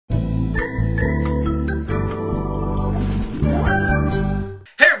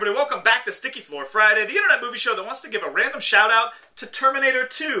back to Sticky Floor Friday, the internet movie show that wants to give a random shout out to Terminator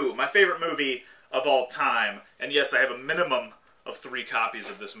 2, my favorite movie of all time. And yes, I have a minimum of 3 copies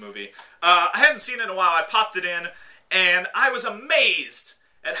of this movie. I hadn't seen it in a while. I popped it in, and I was amazed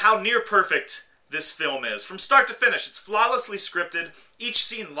at how near perfect this film is. From start to finish, it's flawlessly scripted. Each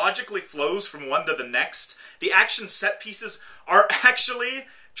scene logically flows from one to the next. The action set pieces are actually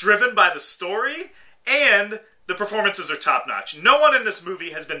driven by the story, and the performances are top-notch. No one in this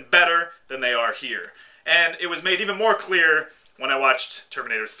movie has been better than they are here. And it was made even more clear when I watched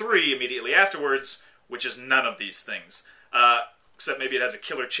Terminator 3 immediately afterwards, which is none of these things. Except maybe it has a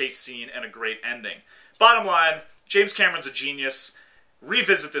killer chase scene and a great ending. Bottom line, James Cameron's a genius.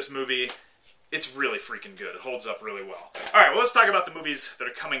 Revisit this movie. It's really freaking good. It holds up really well. Alright, well, let's talk about the movies that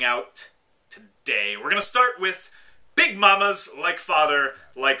are coming out today. We're going to start with Big Mommas, Like Father,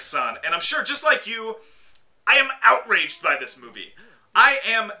 Like Son. And I'm sure, just like you, I am outraged by this movie. I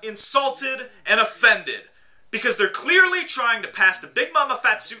am insulted and offended because they're clearly trying to pass the Big Mama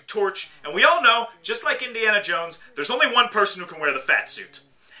fat suit torch, and we all know, just like Indiana Jones, there's only one person who can wear the fat suit.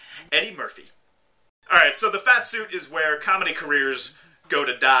 Eddie Murphy. Alright, so the fat suit is where comedy careers go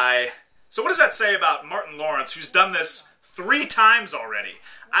to die. So what does that say about Martin Lawrence, who's done this 3 times already?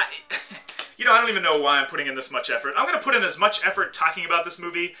 I don't even know why I'm putting in this much effort. I'm going to put in as much effort talking about this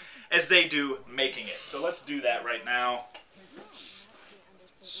movie as they do making it. So let's do that right now.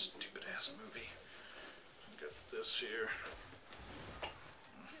 Stupid ass movie. Got this here.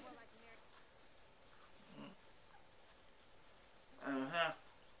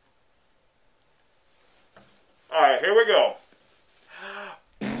 Alright, here we go.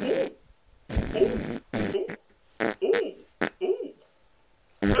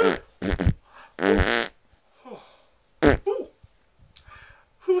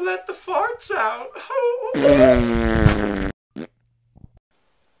 Who let the farts out?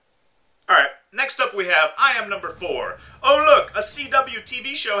 Alright, next up we have I Am Number 4. Oh look, a CW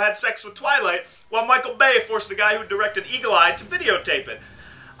TV show had sex with Twilight while Michael Bay forced the guy who directed Eagle Eye to videotape it.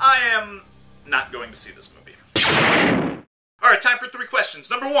 I am not going to see this movie. Alright, time for 3 questions.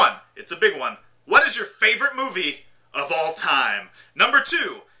 Number 1, it's a big one. What is your favorite movie of all time? Number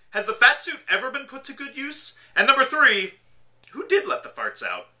 2, has the fat suit ever been put to good use? And number 3, who did let the farts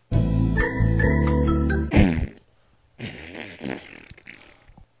out?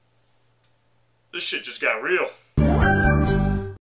 This shit just got real.